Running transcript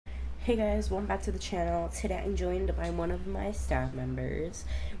Hey guys, welcome back to the channel. Today I'm joined by one of my staff members,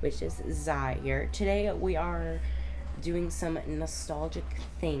 which is Zaire. Today we are doing some nostalgic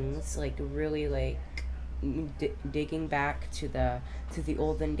things, like really like digging back to the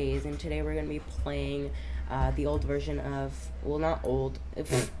olden days, and today we're gonna be playing the old version of, well, not old,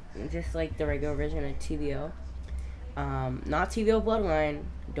 just like the regular version of TVO. Not TVO Bloodline.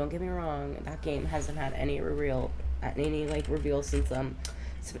 Don't get me wrong, that game hasn't had any reveal since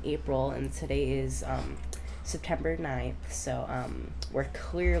April, and today is September 9th. So we're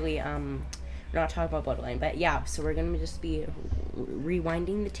clearly not talking about Bloodline, but yeah. So we're gonna just be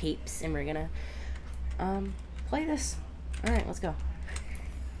rewinding the tapes, and we're gonna play this. All right, let's go.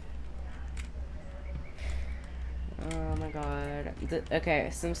 Oh my god.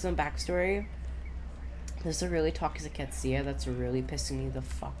 Okay, some backstory. There's a really toxic Ketsia that's really pissing me the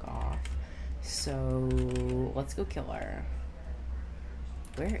fuck off. So let's go kill her.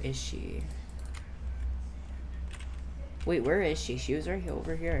 Where is she? Wait, where is she? She was right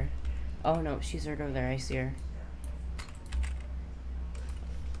over here. Oh no, she's right over there. I see her.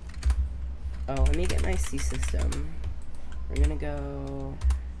 Oh, let me get my C system. We're gonna go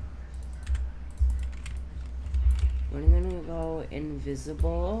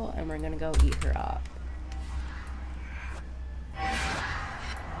invisible, and we're gonna go eat her up.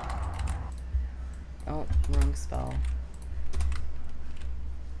 Oh, wrong spell.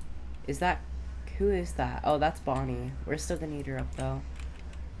 Who is that? Oh, that's Bonnie. We're still gonna eat her up though.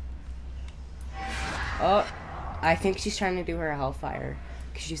 Oh, I think she's trying to do her Hellfire,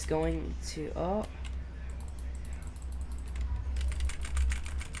 because she's going to, oh.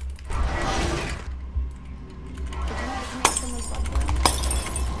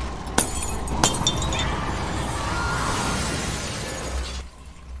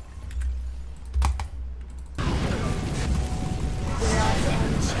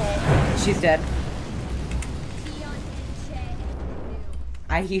 She's dead.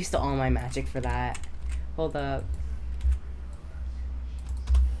 I used all my magic for that. Hold up.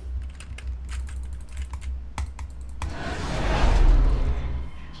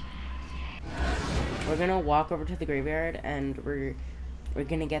 We're gonna walk over to the graveyard, and we're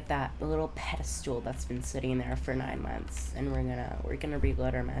gonna get that little pedestal that's been sitting there for 9 months, and we're gonna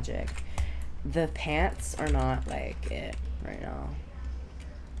reload our magic. The pants are not like it right now.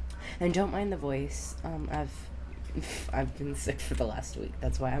 And don't mind the voice. I've been sick for the last week.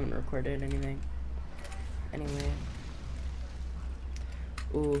 That's why I haven't recorded anything. Anyway.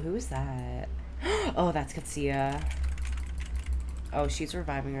 Ooh, who is that? Oh, that's Katsia. Oh, she's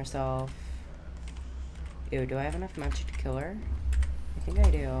reviving herself. Ew, do I have enough magic to kill her? I think I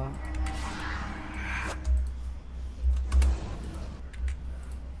do.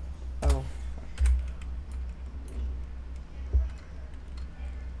 Oh.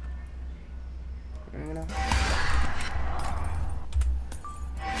 I'm gonna...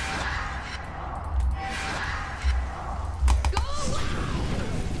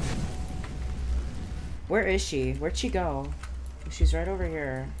 Where is she? Where'd she go? She's right over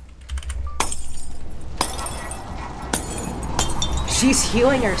here. She's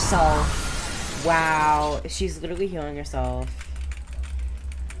healing herself. Wow. She's literally healing herself.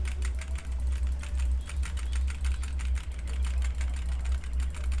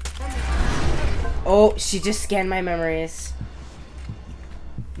 Oh, she just scanned my memories.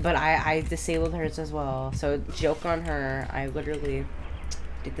 But I disabled hers as well. So joke on her. I literally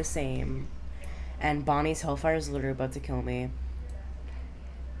did the same. And Bonnie's Hellfire is literally about to kill me.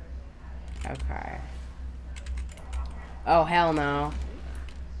 Okay. Oh, hell no.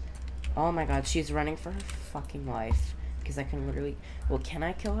 Oh my god, she's running for her fucking life. Because I can literally... Well, can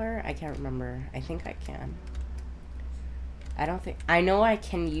I kill her? I can't remember. I think I can. I don't think... I know I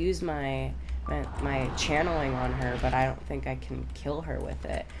can use my channeling on her, but I don't think I can kill her with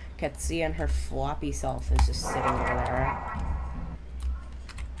it. Ketsia and her floppy self is just sitting over there.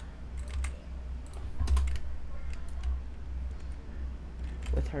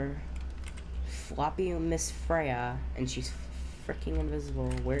 With her floppy Miss Freya, and she's freaking invisible.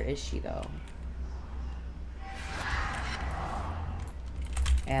 Where is she though?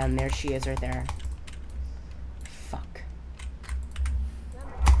 And there she is right there. Fuck.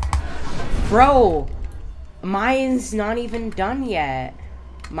 Bro! Mine's not even done yet.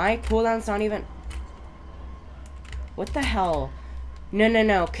 My cooldown's not even... What the hell?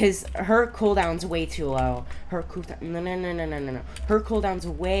 No, because her cooldown's way too low. Her cooldown... No. Her cooldown's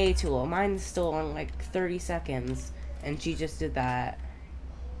way too low. Mine's still on, like, 30 seconds. And she just did that.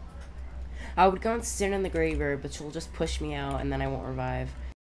 I would go and sit in the graveyard, but she'll just push me out, and then I won't revive.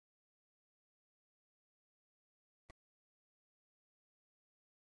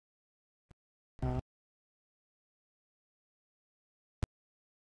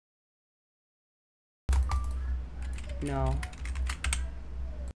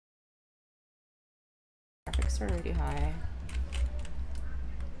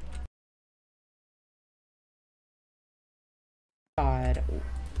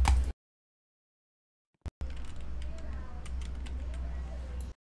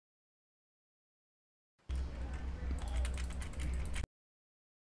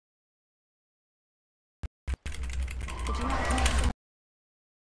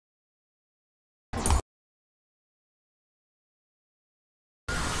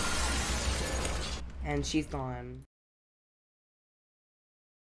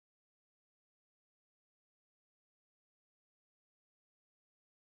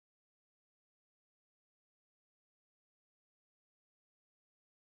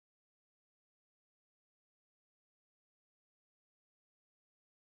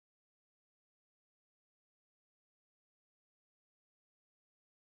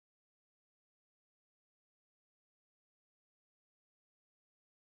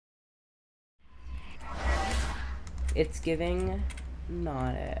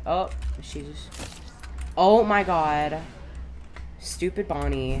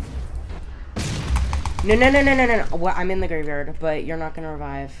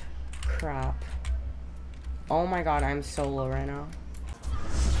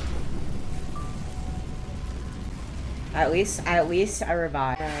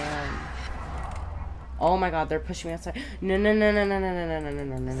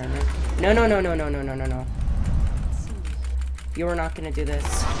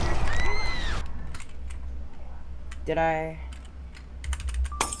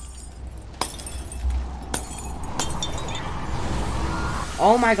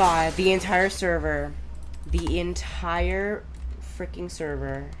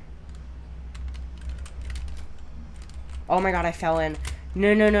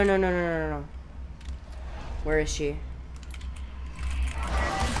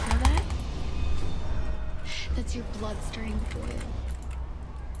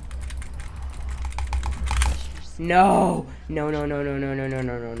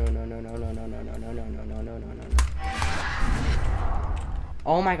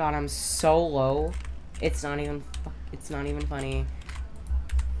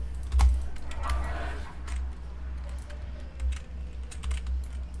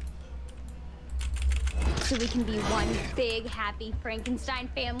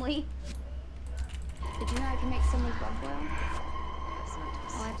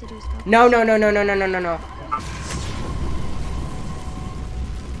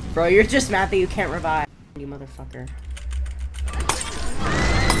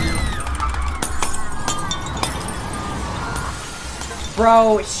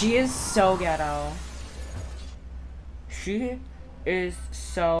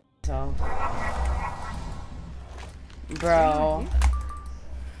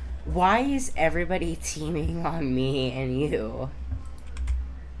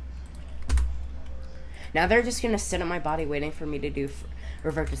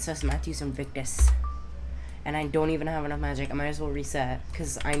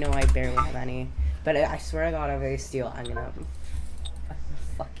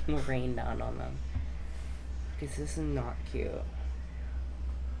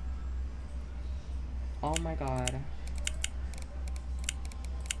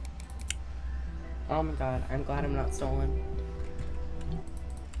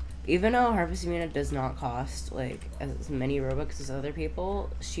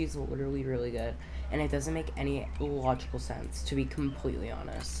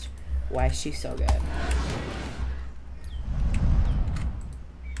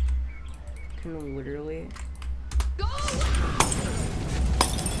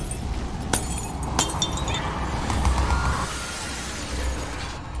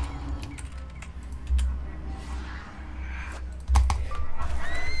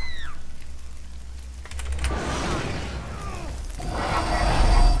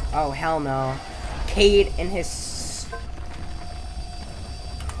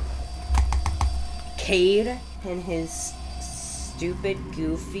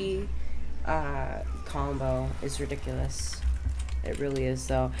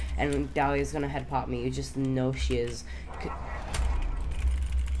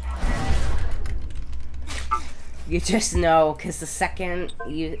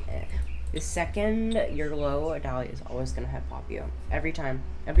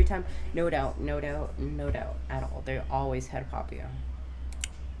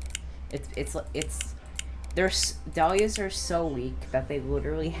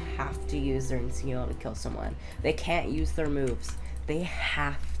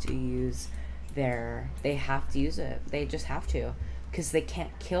 they have to use it. They just have to, because they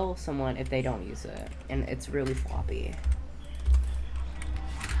can't kill someone if they don't use it, and it's really floppy.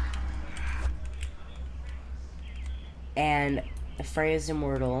 And Freya's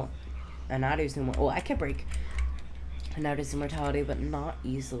immortal. Anadu's immortal. Well, I can break Anadu's immortality, but not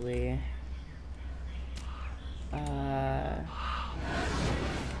easily. I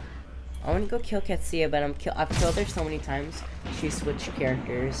want to go kill Katsuya, but I've killed her so many times. She switched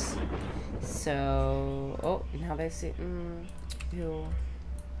characters. So, oh, now they see. Ew.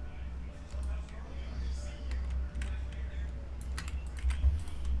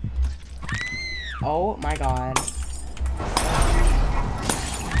 Oh my god.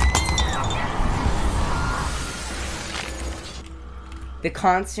 The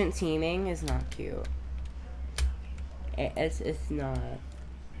constant teaming is not cute. It's not.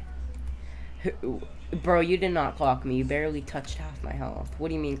 Bro, you did not clock me. You barely touched half my health. What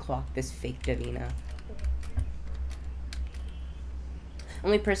do you mean clock this fake Davina?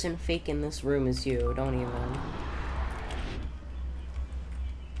 Only person fake in this room is you. Don't even.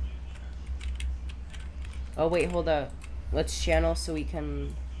 Oh wait, hold up. Let's channel so we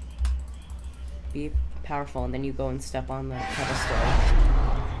can be powerful, and then you go and step on the pedestal.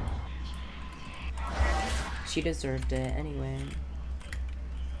 She deserved it anyway.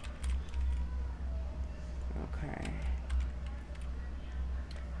 Okay.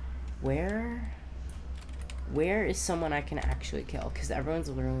 Where is someone I can actually kill? Because everyone's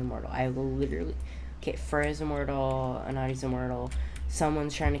literally immortal. I will literally... Okay, Freya's immortal. Anadu's immortal.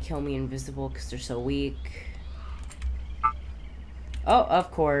 Someone's trying to kill me invisible because they're so weak. Oh,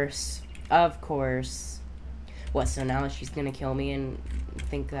 of course. Of course. What, so now she's gonna kill me and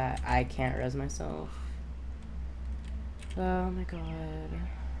think that I can't res myself? Oh my god.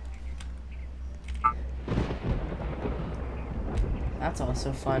 That's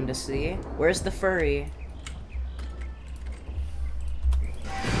also fun to see. Where's the furry?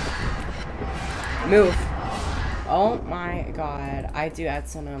 Move. Oh my god. I do add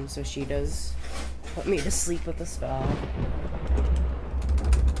Sunum, so she does put me to sleep with a spell.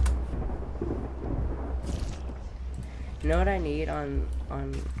 You know what I need on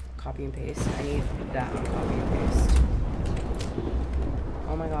copy and paste? I need that on copy and paste.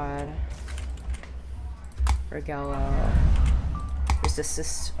 Oh my god. Regello.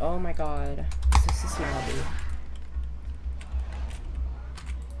 Resist. Oh my god. Resist Malby.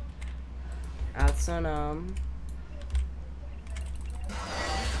 Add Sunum.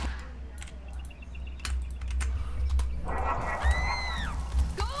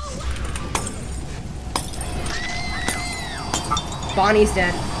 Bonnie's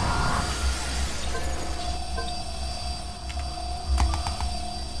dead.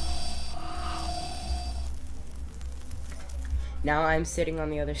 Now I'm sitting on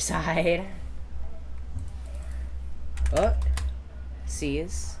the other side. Oh.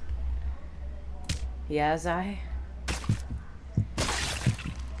 Sees. Yes, I.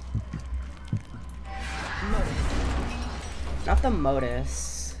 Not the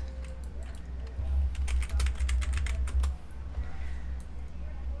Modus.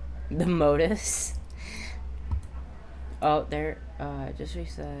 The Modus. Oh, there. Just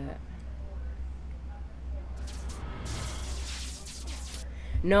reset.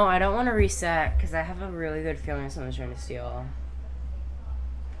 No, I don't want to reset because I have a really good feeling someone's trying to steal.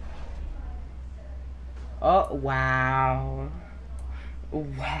 Oh, wow.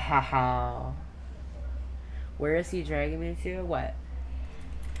 Wow. Where is he dragging me to? What?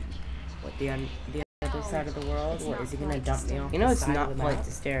 The other side of the world? What, is he gonna dump me off? You know it's not polite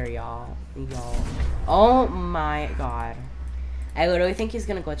to stare, y'all. Oh my god. I literally think he's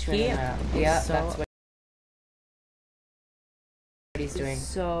gonna glitch me in the map. Yeah, so that's what he's doing.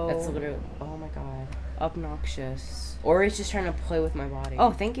 So that's literally, oh my god. Obnoxious. Or he's just trying to play with my body.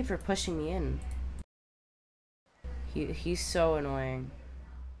 Oh, thank you for pushing me in. He's so annoying.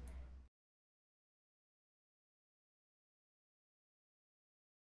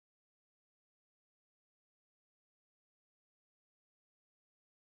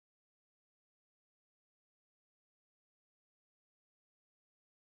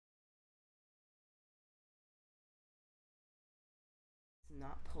 It's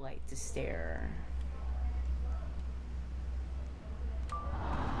not polite to stare.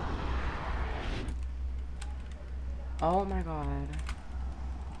 Oh my god.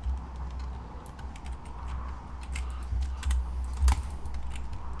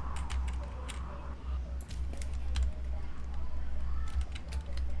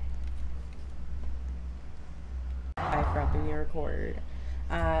 I forgot to record.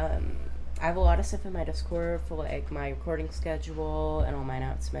 I have a lot of stuff in my Discord for like my recording schedule and all my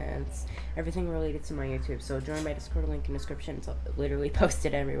announcements, everything related to my YouTube. So join my Discord, link in description. It's literally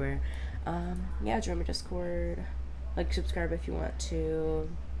posted everywhere. Yeah, join my Discord. Like, subscribe if you want to.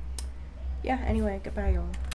 Yeah, anyway, goodbye, y'all.